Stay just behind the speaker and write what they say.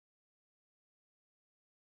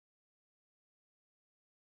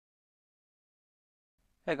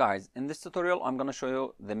Hey guys, in this tutorial I'm going to show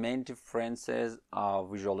you the main differences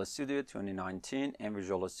of Visual Studio 2019 and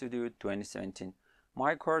Visual Studio 2017.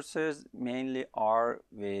 My courses mainly are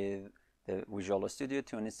with the Visual Studio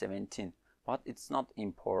 2017, but it's not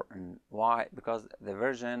important. Why? Because the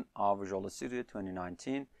version of Visual Studio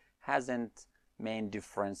 2019 hasn't main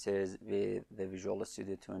differences with the Visual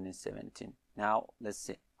Studio 2017. Now let's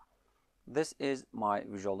see. This is my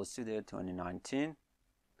Visual Studio 2019.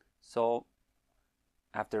 So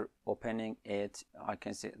after opening it, I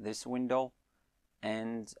can see this window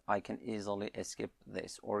and I can easily escape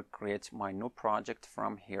this or create my new project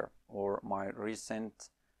from here or my recent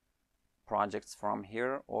projects from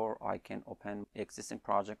here, or I can open existing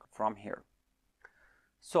project from here.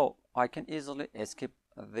 So I can easily escape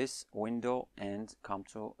this window and come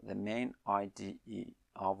to the main IDE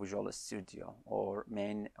of Visual Studio or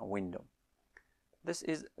main window. This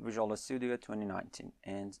is Visual Studio 2019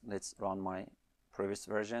 and let's run my previous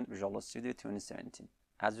version, Visual Studio 2017.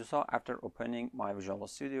 As you saw, after opening my Visual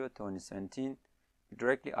Studio 2017,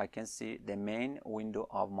 directly I can see the main window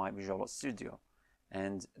of my Visual Studio,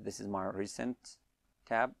 and this is my recent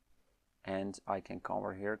tab, and I can come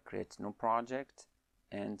over here, create new project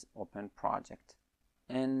and open project.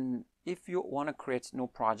 And if you want to create new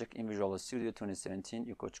project in Visual Studio 2017,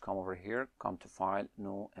 you could come over here, come to file,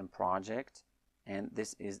 new and project, and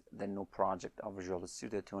this is the new project of Visual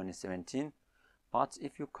Studio 2017. But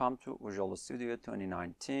if you come to Visual Studio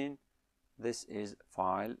 2019, this is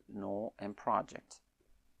file, new and project.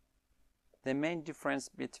 The main difference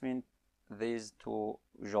between these two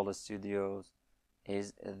Visual Studios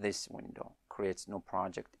is this window. Create new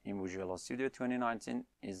project in Visual Studio 2019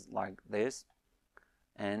 is like this,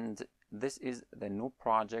 and this is the new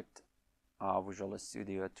project of Visual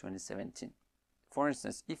Studio 2017. For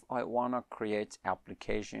instance, if I want to create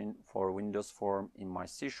application for Windows Form in my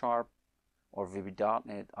C# or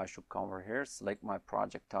VB.NET, I should come over here, select my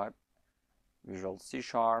project type, Visual C#,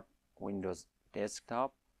 Windows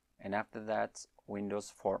Desktop, and after that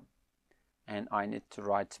Windows Form. And I need to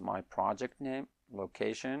write my project name,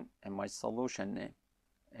 location, and my solution name.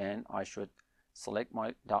 And I should select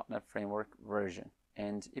my .NET Framework version.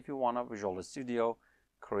 And if you want a Visual Studio,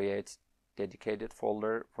 create dedicated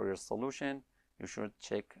folder for your solution, you should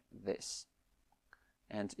check this.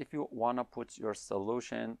 And if you want to put your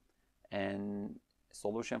solution and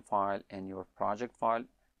solution file and your project file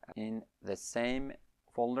in the same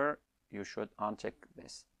folder, you should uncheck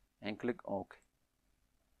this and click OK.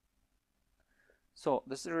 So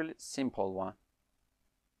this is a really simple one.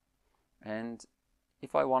 And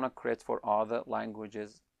if I want to create for other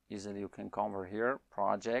languages, easily you can come over here,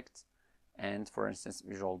 project, and for instance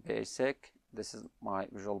Visual Basic. This is my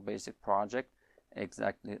Visual Basic project,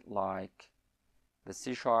 exactly like the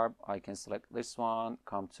C#. I can select this one,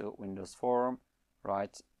 come to Windows Form,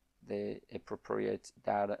 write the appropriate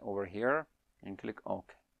data over here and click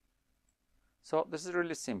OK. So this is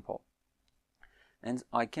really simple, and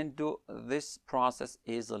I can do this process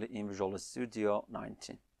easily in Visual Studio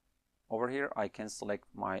 19. Over here I can select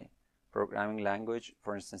my programming language,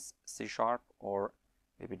 for instance C# or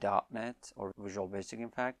VB.NET or Visual Basic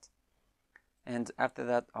in fact, and after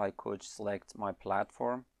that I could select my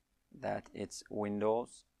platform, that it's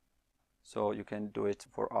Windows. So you can do it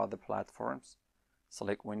for other platforms.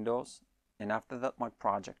 Select Windows, and after that my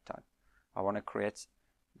project type. I want to create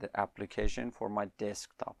the application for my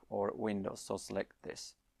desktop or Windows, so select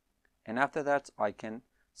this. And after that I can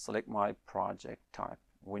select my project type,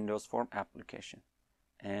 Windows Form application,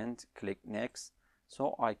 and click next.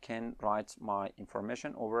 So I can write my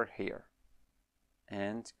information over here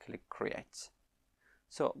and click create.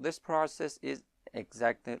 So this process is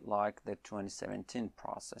exactly like the 2017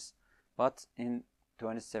 process, but in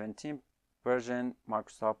 2017 version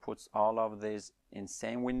Microsoft puts all of these in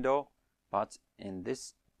same window, but in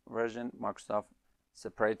this version Microsoft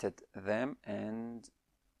separated them and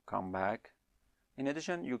come back. In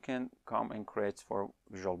addition, you can come and create for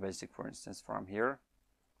Visual Basic, for instance, from here,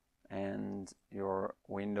 and your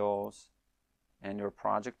Windows and your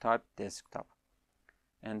project type desktop,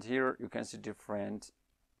 and here you can see different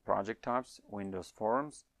project types, Windows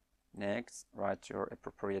Forms. Next, write your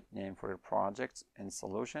appropriate name for your project and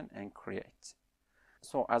solution and create.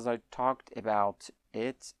 So as I talked about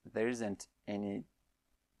it, there isn't any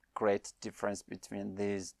great difference between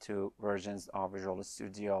these two versions of Visual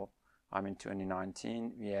Studio.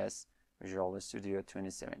 2019 vs Visual Studio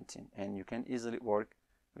 2017, and you can easily work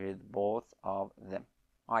with both of them.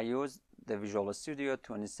 I used the Visual Studio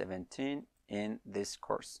 2017 in this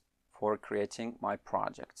course for creating my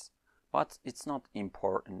projects, but it's not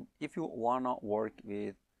important. If you wanna work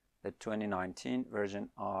with the 2019 version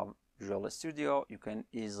of Visual Studio, you can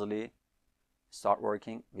easily start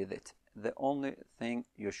working with it. The only thing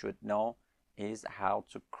you should know is how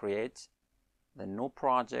to create the new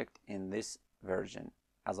project in this version,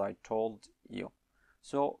 as I told you.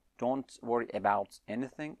 So don't worry about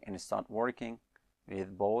anything and start working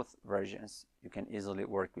with both versions. You can easily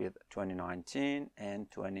work with 2019 and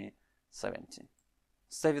 2017.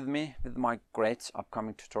 Stay with me with my great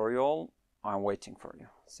upcoming tutorial. I'm waiting for you.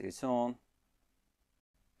 See you soon.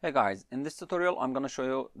 Hey guys, in this tutorial I'm going to show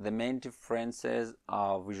you the main differences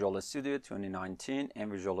of Visual Studio 2019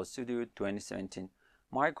 and Visual Studio 2017.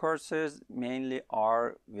 My courses mainly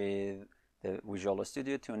are with the Visual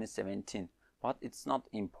Studio 2017, but it's not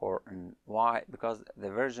important. Why? Because the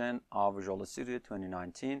version of Visual Studio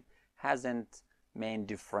 2019 hasn't main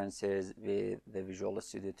differences with the Visual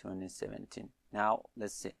Studio 2017. Now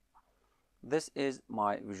let's see. This is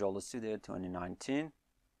my Visual Studio 2019.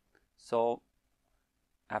 So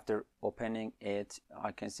after opening it,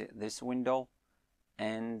 I can see this window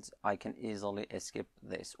and I can easily escape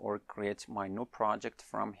this or create my new project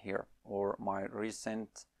from here, or my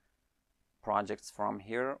recent projects from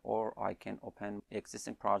here, or I can open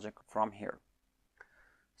existing project from here.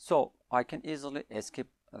 So I can easily escape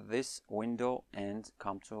this window and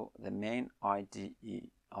come to the main IDE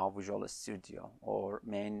of Visual Studio, or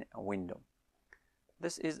main window.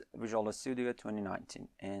 This is Visual Studio 2019,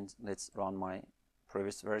 and let's run my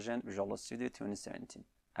previous version, Visual Studio 2017.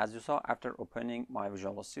 As you saw, after opening my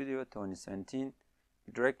Visual Studio 2017,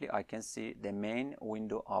 directly I can see the main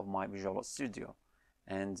window of my Visual Studio,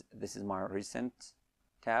 and this is my recent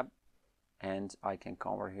tab, and I can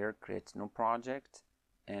come over here, create new project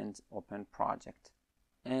and open project.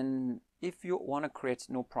 And if you want to create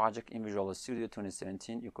new project in Visual Studio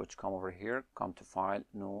 2017, you could come over here, come to File,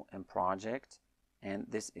 New and Project, and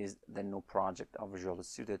this is the new project of Visual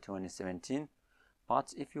Studio 2017.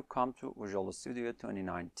 But if you come to Visual Studio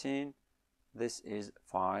 2019, this is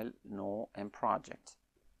File, New and Project.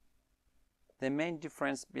 The main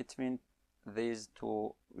difference between these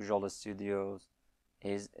two Visual Studios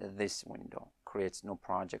is this window. Create new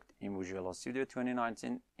project in Visual Studio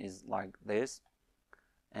 2019 is like this,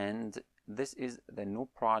 and this is the new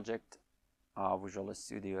project of Visual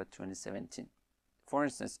Studio 2017. For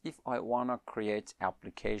instance, if I want to create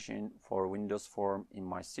application for Windows Form in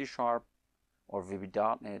my C# or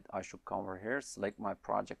VB.NET, I should come over here, select my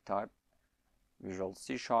project type, Visual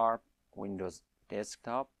C#, Windows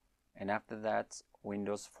Desktop, and after that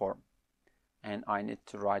Windows Form. And I need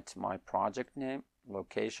to write my project name,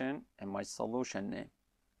 location, and my solution name.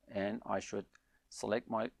 And I should select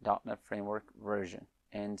my .NET Framework version.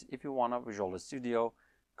 And if you want a Visual Studio,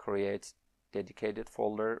 create dedicated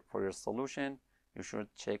folder for your solution, you should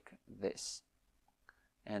check this.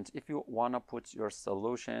 And if you want to put your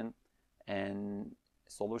solution and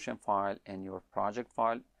solution file and your project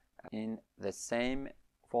file in the same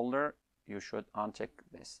folder, you should uncheck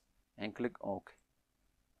this and click OK.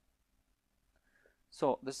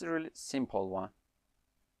 So this is a really simple one.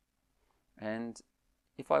 And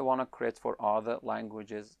if I want to create for other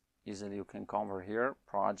languages, easily you can come over here,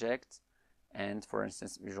 project, and for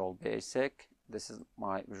instance Visual Basic. This is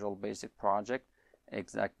my Visual Basic project,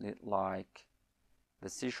 exactly like the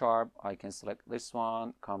C#. I can select this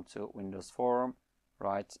one, come to Windows Form,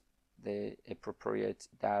 write the appropriate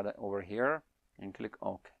data over here and click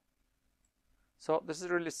OK. So this is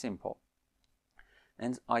really simple,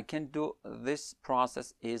 and I can do this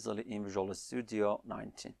process easily in Visual Studio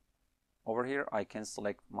 19. Over here I can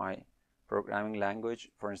select my programming language,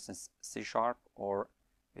 for instance C# or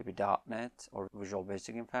VB.NET or Visual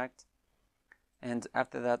Basic in fact, and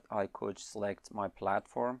after that I could select my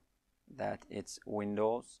platform, that it's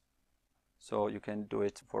Windows. So you can do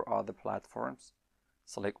it for other platforms.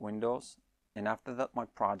 Select Windows, and after that my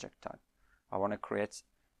project type. I want to create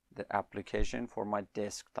the application for my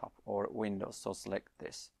desktop or Windows, so select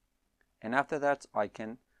this. And after that I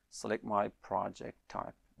can select my project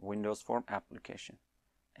type, Windows Form application,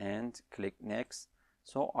 and click Next.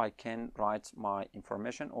 So I can write my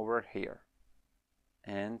information over here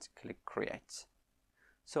and click Create.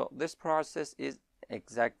 So this process is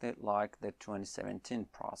exactly like the 2017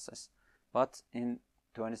 process, but in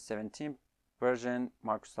 2017 version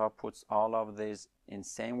Microsoft puts all of these in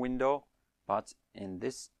same window, but in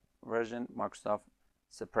this version Microsoft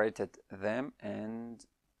separated them and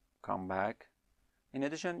come back. In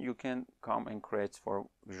addition, you can come and create for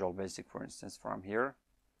Visual Basic, for instance, from here,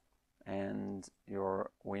 and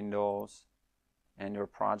your Windows and your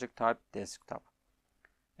project type desktop.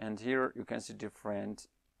 And here you can see different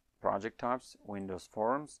project types, Windows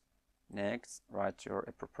Forms. Next, write your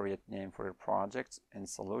appropriate name for your project and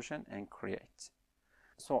solution and create.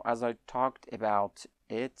 So as I talked about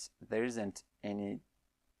it, there isn't any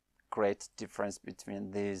great difference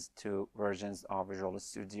between these two versions of Visual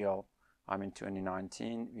Studio.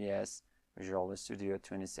 2019 vs Visual Studio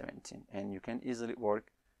 2017, and you can easily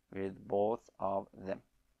work with both of them.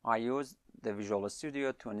 I used the Visual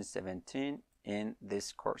Studio 2017 in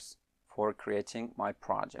this course for creating my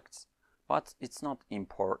projects, but it's not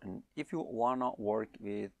important. If you wanna work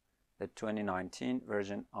with the 2019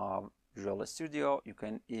 version of Visual Studio, you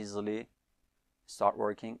can easily start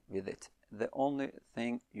working with it. The only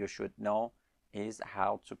thing you should know is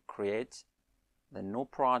how to create the new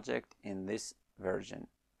project in this version,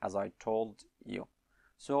 as I told you.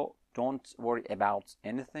 So don't worry about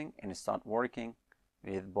anything and start working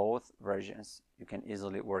with both versions. You can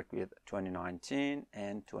easily work with 2019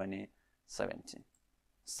 and 2017.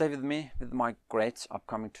 Stay with me with my great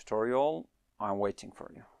upcoming tutorial. I'm waiting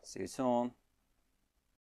for you. See you soon.